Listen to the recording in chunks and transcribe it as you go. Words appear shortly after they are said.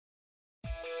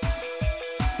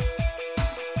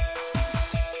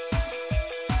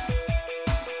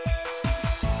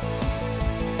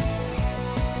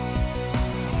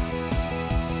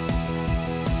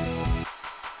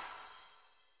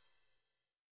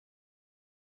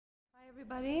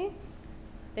Everybody.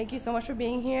 Thank you so much for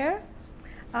being here.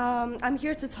 I'm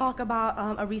here to talk about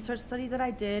a research study that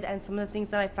I did and some of the things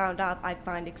that I found out I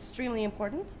find extremely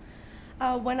important.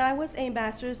 When I was a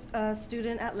master's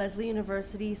student at Lesley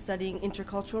University studying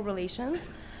intercultural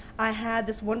relations, I had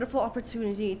this wonderful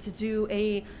opportunity to do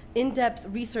an in-depth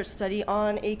research study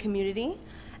on a community,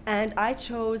 and I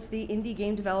chose the indie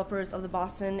game developers of the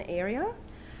Boston area,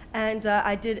 and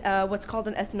I did what's called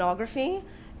an ethnography.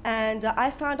 And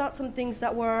I found out some things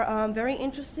that were very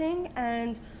interesting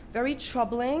and very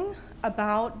troubling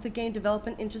about the game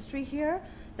development industry here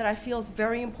that I feel is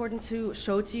very important to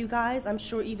show to you guys. I'm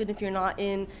sure even if you're not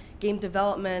in game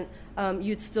development,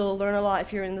 you'd still learn a lot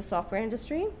if you're in the software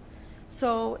industry.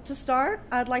 So to start,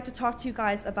 I'd like to talk to you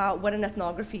guys about what an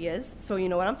ethnography is, so you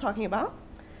know what I'm talking about.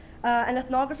 An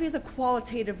ethnography is a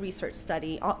qualitative research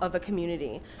study of a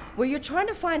community where you're trying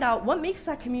to find out what makes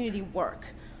that community work.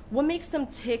 What makes them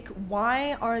tick?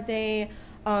 Why are they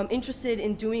interested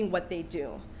in doing what they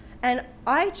do? And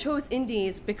I chose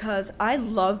indies because I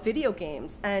love video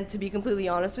games. And to be completely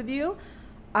honest with you,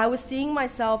 I was seeing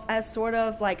myself as sort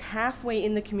of like halfway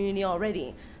in the community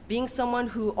already, being someone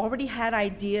who already had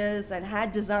ideas and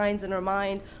had designs in her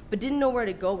mind, but didn't know where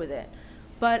to go with it.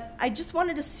 But I just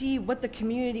wanted to see what the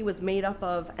community was made up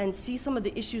of and see some of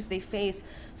the issues they face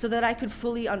so that I could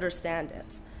fully understand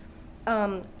it.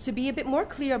 To be a bit more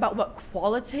clear about what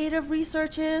qualitative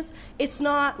research is, it's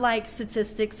not like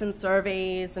statistics and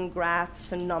surveys and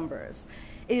graphs and numbers.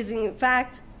 It is, in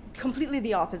fact, completely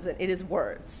the opposite. It is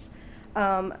words.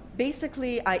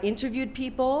 Basically, I interviewed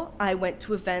people, I went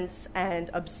to events and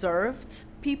observed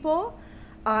people,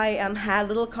 I had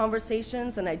little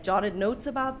conversations and I jotted notes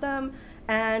about them,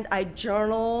 and I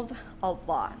journaled a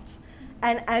lot.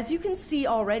 And as you can see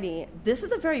already, this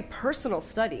is a very personal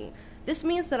study. This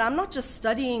means that I'm not just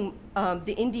studying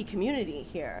the indie community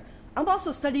here. I'm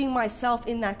also studying myself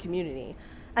in that community.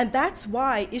 And that's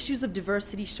why issues of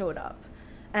diversity showed up.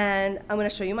 And I'm going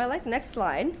to show you my next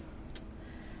slide.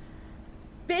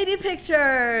 Baby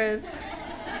pictures.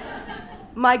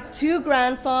 My two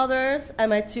grandfathers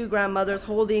and my two grandmothers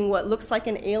holding what looks like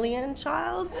an alien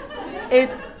child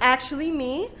is actually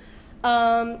me.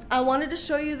 I wanted to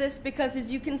show you this because,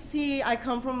 as you can see, I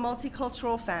come from a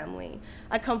multicultural family.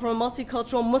 I come from a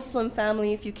multicultural Muslim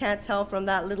family, if you can't tell from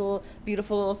that little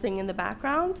beautiful little thing in the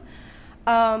background.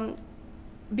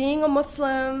 Being a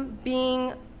Muslim,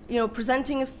 being,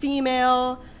 presenting as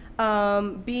female,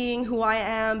 being who I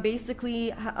am,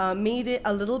 basically made it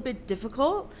a little bit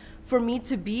difficult for me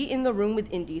to be in the room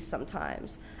with indies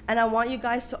sometimes. And I want you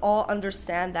guys to all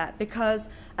understand that, because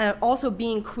also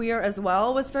being queer as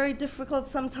well was very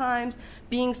difficult sometimes,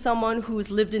 being someone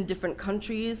who's lived in different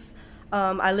countries.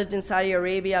 I lived in Saudi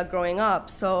Arabia growing up,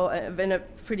 so in a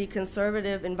pretty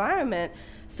conservative environment.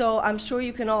 So I'm sure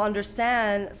you can all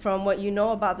understand from what you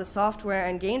know about the software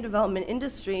and game development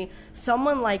industry,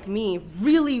 someone like me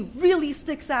really, really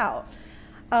sticks out.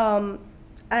 So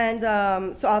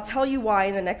I'll tell you why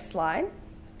in the next slide.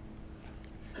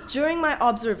 During my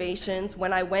observations,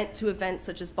 when I went to events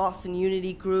such as Boston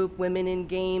Unity Group, Women in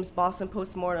Games, Boston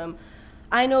Postmortem,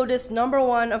 I noticed, number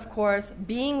one, of course,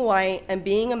 being white and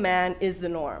being a man is the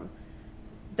norm.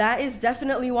 That is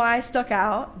definitely why I stuck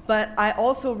out, but I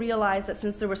also realized that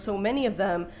since there were so many of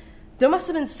them, there must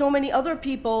have been so many other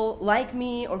people like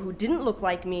me or who didn't look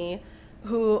like me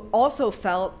who also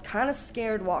felt kind of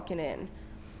scared walking in.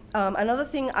 Another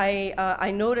thing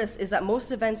I noticed is that most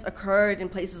events occurred in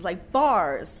places like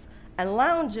bars and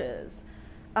lounges,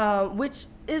 which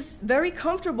is very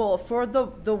comfortable for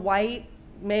the white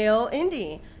male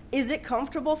indie. Is it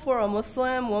comfortable for a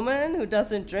Muslim woman who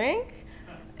doesn't drink?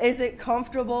 Is it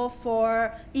comfortable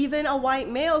for even a white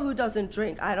male who doesn't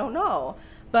drink? I don't know.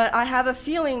 But I have a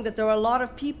feeling that there are a lot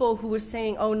of people who were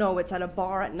saying, oh no, it's at a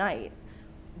bar at night.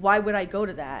 Why would I go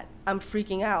to that? I'm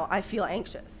freaking out. I feel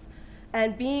anxious.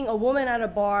 And being a woman at a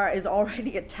bar is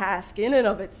already a task in and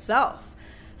of itself.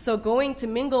 So going to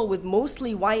mingle with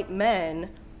mostly white men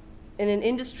in an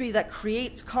industry that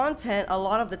creates content a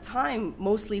lot of the time,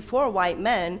 mostly for white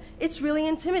men, it's really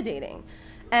intimidating.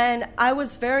 And I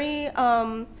was very,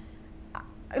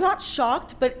 not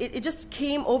shocked, but it just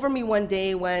came over me one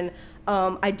day when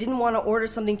I didn't want to order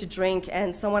something to drink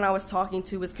and someone I was talking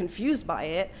to was confused by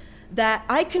it, that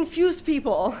I confused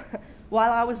people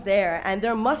while I was there, and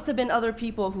there must have been other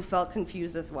people who felt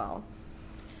confused as well.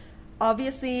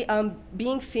 Obviously,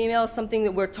 being female is something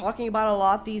that we're talking about a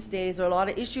lot these days. There are a lot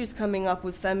of issues coming up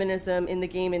with feminism in the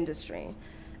game industry.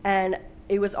 And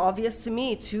it was obvious to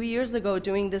me 2 years ago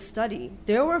doing this study.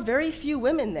 There were very few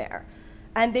women there,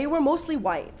 and they were mostly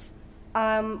white.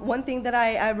 One thing that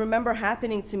I remember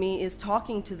happening to me is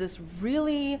talking to this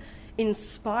really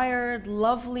inspired,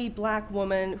 lovely black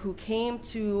woman who came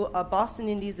to a Boston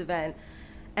Indies event,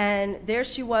 and there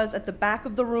she was at the back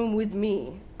of the room with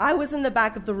me. I was in the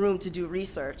back of the room to do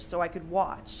research so I could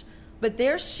watch. But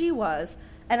there she was,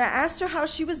 and I asked her how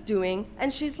she was doing,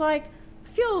 and she's like, I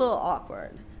feel a little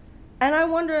awkward. And I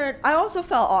wondered, I also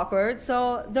felt awkward,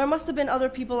 so there must have been other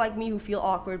people like me who feel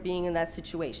awkward being in that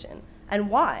situation. And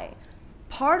why?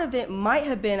 Part of it might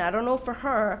have been, I don't know for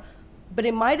her, but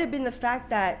it might have been the fact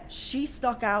that she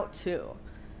stuck out too.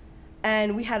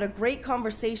 And we had a great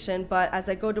conversation, but as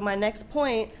I go to my next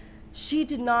point, she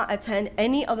did not attend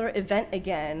any other event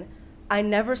again. I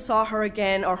never saw her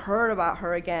again or heard about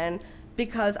her again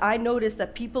because I noticed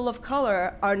that people of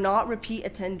color are not repeat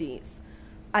attendees.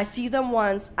 I see them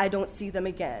once, I don't see them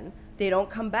again. They don't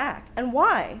come back. And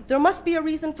why? There must be a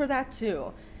reason for that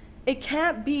too. It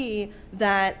can't be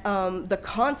that the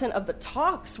content of the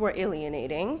talks were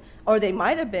alienating, or they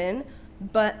might have been,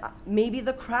 but maybe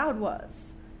the crowd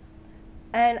was.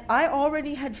 And I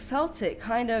already had felt it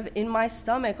kind of in my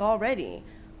stomach already.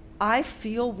 I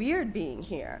feel weird being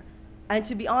here. And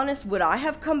to be honest, would I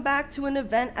have come back to an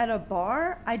event at a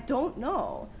bar? I don't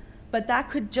know. But that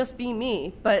could just be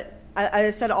me. But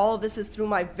I said all of this is through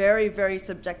my very, very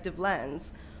subjective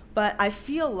lens. But I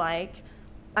feel like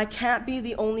I can't be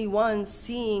the only one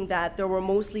seeing that there were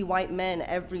mostly white men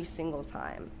every single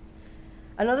time.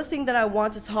 Another thing that I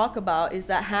want to talk about is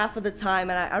that half of the time,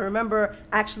 and I remember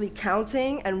actually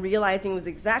counting and realizing it was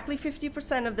exactly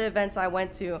 50% of the events I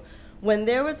went to, when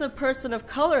there was a person of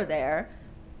color there,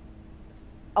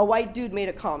 a white dude made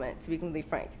a comment, to be completely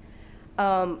frank.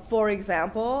 For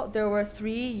example, there were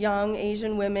 3 young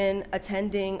Asian women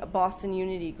attending a Boston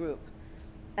Unity group,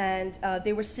 and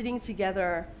they were sitting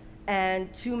together,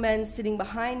 and 2 men sitting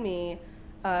behind me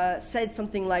said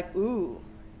something like, "Ooh,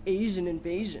 Asian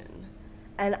invasion."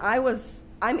 And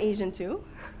I'm Asian too,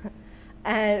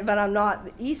 but I'm not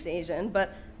East Asian,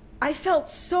 but I felt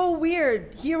so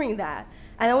weird hearing that.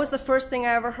 And it was the first thing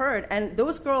I ever heard. And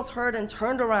those girls heard and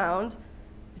turned around.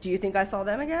 Do you think I saw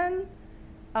them again?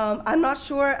 I'm not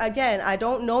sure. Again, I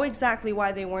don't know exactly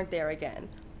why they weren't there again.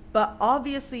 But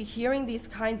obviously hearing these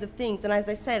kinds of things, and as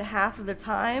I said, half of the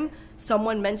time,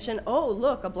 someone mentioned, oh,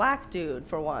 look, a black dude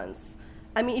for once.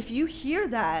 I mean, if you hear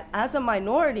that as a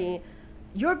minority,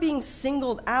 you're being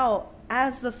singled out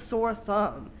as the sore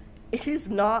thumb. It is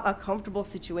not a comfortable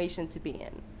situation to be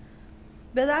in.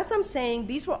 But as I'm saying,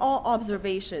 these were all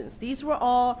observations. These were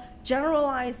all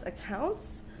generalized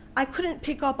accounts. I couldn't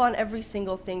pick up on every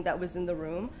single thing that was in the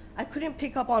room. I couldn't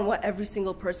pick up on what every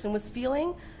single person was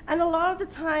feeling. And a lot of the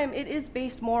time, it is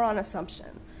based more on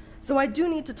assumption. So I do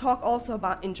need to talk also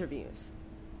about interviews.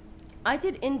 I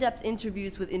did in-depth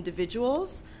interviews with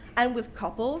individuals and with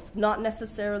couples, not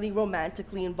necessarily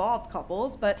romantically involved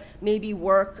couples, but maybe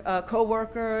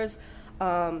co-workers.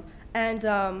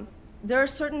 There are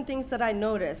certain things that I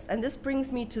noticed, and this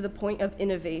brings me to the point of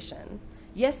innovation.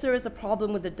 Yes, there is a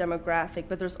problem with the demographic,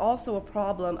 but there's also a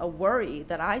problem, a worry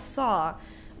that I saw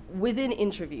within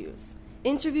interviews.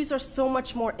 Interviews are so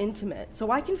much more intimate, so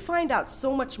I can find out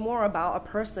so much more about a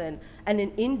person and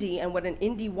an indie and what an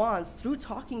indie wants through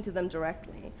talking to them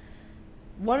directly.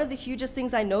 One of the hugest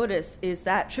things I noticed is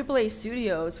that AAA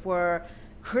studios were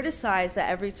criticized at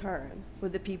every turn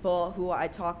with the people who I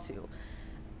talked to.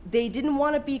 They didn't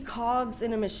want to be cogs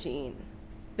in a machine.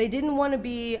 They didn't want to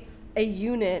be a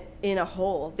unit in a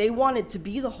whole. They wanted to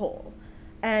be the whole.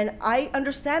 And I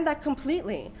understand that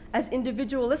completely. As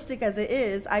individualistic as it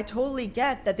is, I totally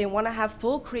get that they want to have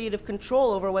full creative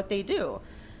control over what they do.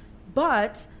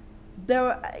 But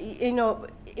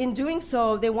in doing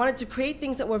so, they wanted to create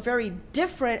things that were very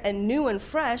different and new and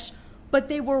fresh, but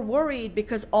they were worried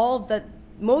because all that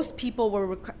most people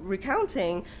were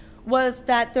recounting was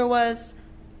that there was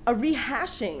a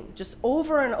rehashing just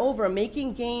over and over,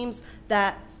 making games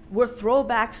that were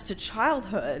throwbacks to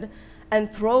childhood and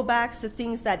throwbacks to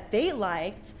things that they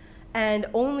liked, and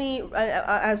only,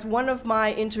 as one of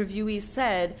my interviewees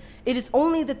said, it is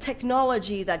only the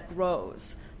technology that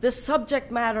grows. The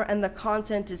subject matter and the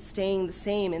content is staying the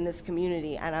same in this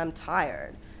community, and I'm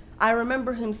tired. I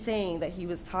remember him saying that he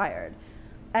was tired.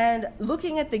 And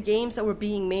looking at the games that were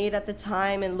being made at the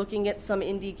time and looking at some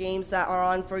indie games that are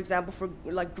on, for example, for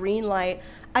like Greenlight,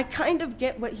 I kind of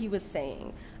get what he was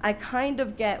saying. I kind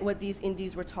of get what these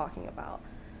indies were talking about.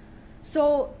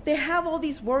 So they have all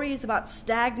these worries about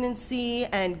stagnancy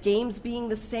and games being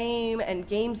the same and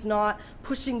games not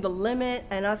pushing the limit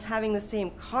and us having the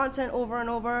same content over and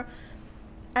over.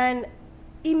 And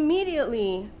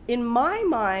immediately, in my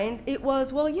mind, it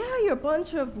was, well, yeah, you're a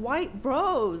bunch of white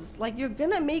bros. Like, you're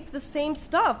gonna make the same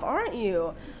stuff, aren't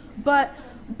you? But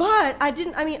But I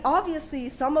mean, obviously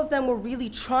some of them were really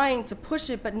trying to push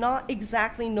it, but not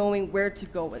exactly knowing where to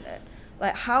go with it.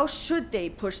 Like, how should they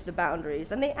push the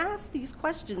boundaries? And they asked these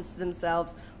questions to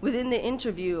themselves within the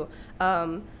interview,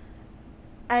 and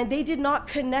they did not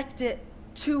connect it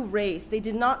to race. They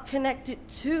did not connect it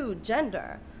to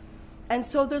gender. And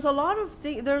so there's a lot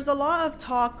of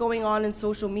talk going on in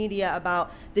social media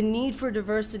about the need for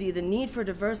diversity, the need for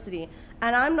diversity.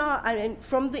 And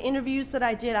from the interviews that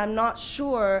I did, I'm not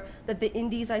sure that the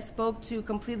indies I spoke to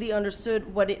completely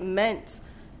understood what it meant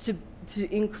to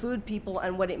include people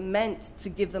and what it meant to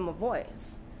give them a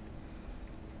voice.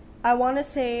 I want to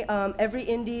say every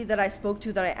indie that I spoke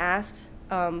to that I asked,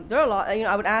 there are a lot,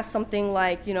 I would ask something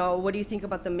like, what do you think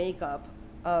about the makeup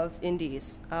of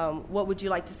indies? What would you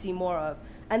like to see more of?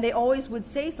 And they always would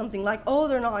say something like, oh,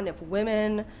 there are not enough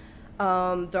women,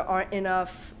 there aren't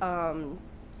enough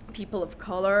people of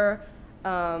color,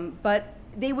 but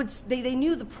they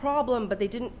knew the problem, but they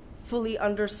didn't fully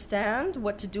understand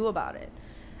what to do about it.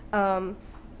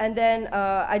 And then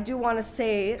I do want to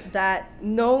say that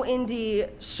no indie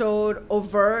showed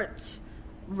overt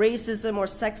racism or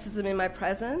sexism in my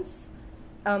presence.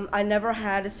 I never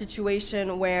had a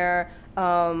situation where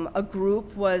a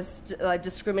group was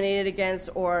discriminated against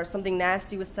or something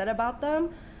nasty was said about them.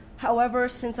 However,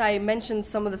 since I mentioned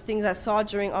some of the things I saw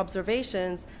during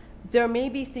observations, there may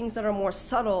be things that are more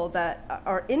subtle that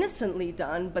are innocently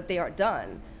done, but they are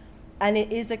done, and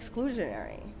it is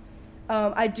exclusionary.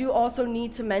 I do also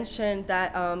need to mention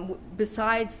that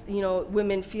besides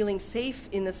women feeling safe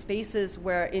in the spaces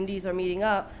where indies are meeting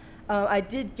up, I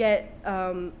did get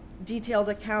detailed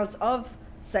accounts of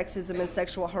sexism and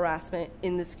sexual harassment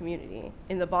in this community,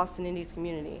 in the Boston Indies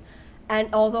community. And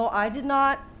although I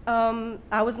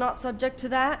was not subject to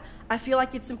that, I feel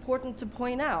like it's important to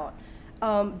point out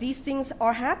these things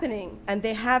are happening, and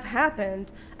they have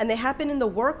happened, and they happen in the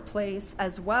workplace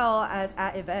as well as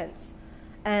at events.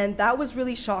 And that was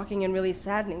really shocking and really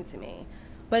saddening to me.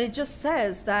 But it just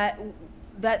says that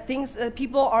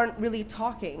people aren't really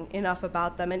talking enough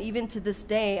about them. And even to this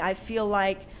day, I feel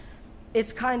like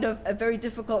it's kind of a very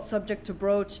difficult subject to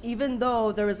broach, even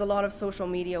though there is a lot of social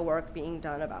media work being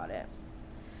done about it.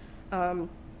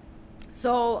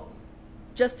 So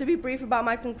just to be brief about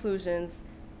my conclusions,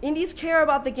 indies care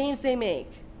about the games they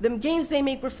make. The games they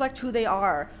make reflect who they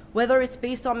are, whether it's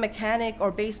based on mechanic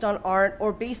or based on art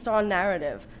or based on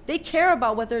narrative. They care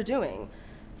about what they're doing.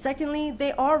 Secondly,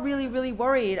 they are really, really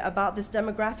worried about this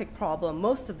demographic problem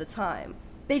most of the time.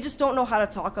 They just don't know how to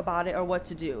talk about it or what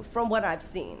to do, from what I've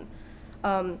seen.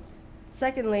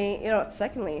 Secondly,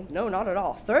 no, not at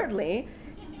all. Thirdly,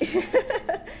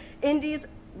 indies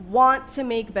want to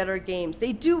make better games.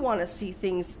 They do want to see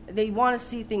things,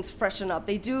 freshen up.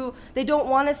 They don't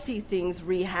want to see things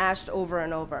rehashed over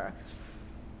and over.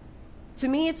 To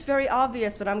me, it's very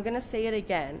obvious, but I'm going to say it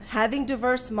again. Having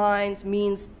diverse minds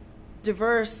means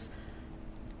diverse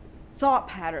thought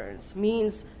patterns,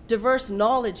 means diverse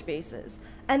knowledge bases.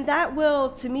 And that will,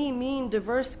 to me, mean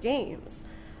diverse games.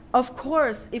 Of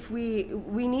course, if we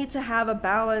need to have a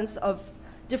balance of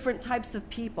different types of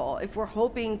people if we're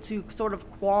hoping to sort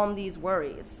of qualm these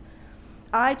worries.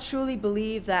 I truly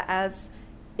believe that as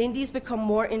indies become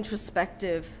more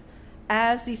introspective,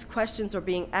 as these questions are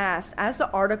being asked, as the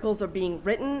articles are being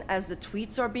written, as the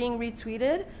tweets are being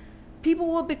retweeted, people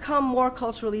will become more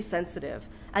culturally sensitive.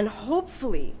 And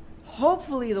hopefully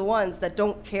the ones that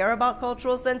don't care about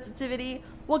cultural sensitivity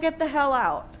will get the hell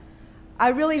out. I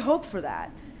really hope for that.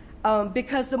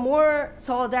 Because the more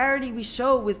solidarity we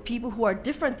show with people who are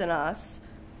different than us,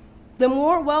 the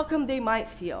more welcome they might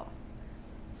feel.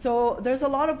 So there's a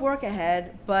lot of work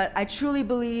ahead, but I truly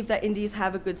believe that indies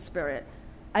have a good spirit.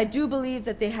 I do believe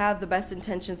that they have the best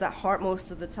intentions at heart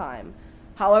most of the time.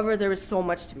 However, there is so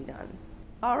much to be done.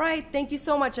 All right, thank you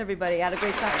so much, everybody. I had a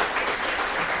great time.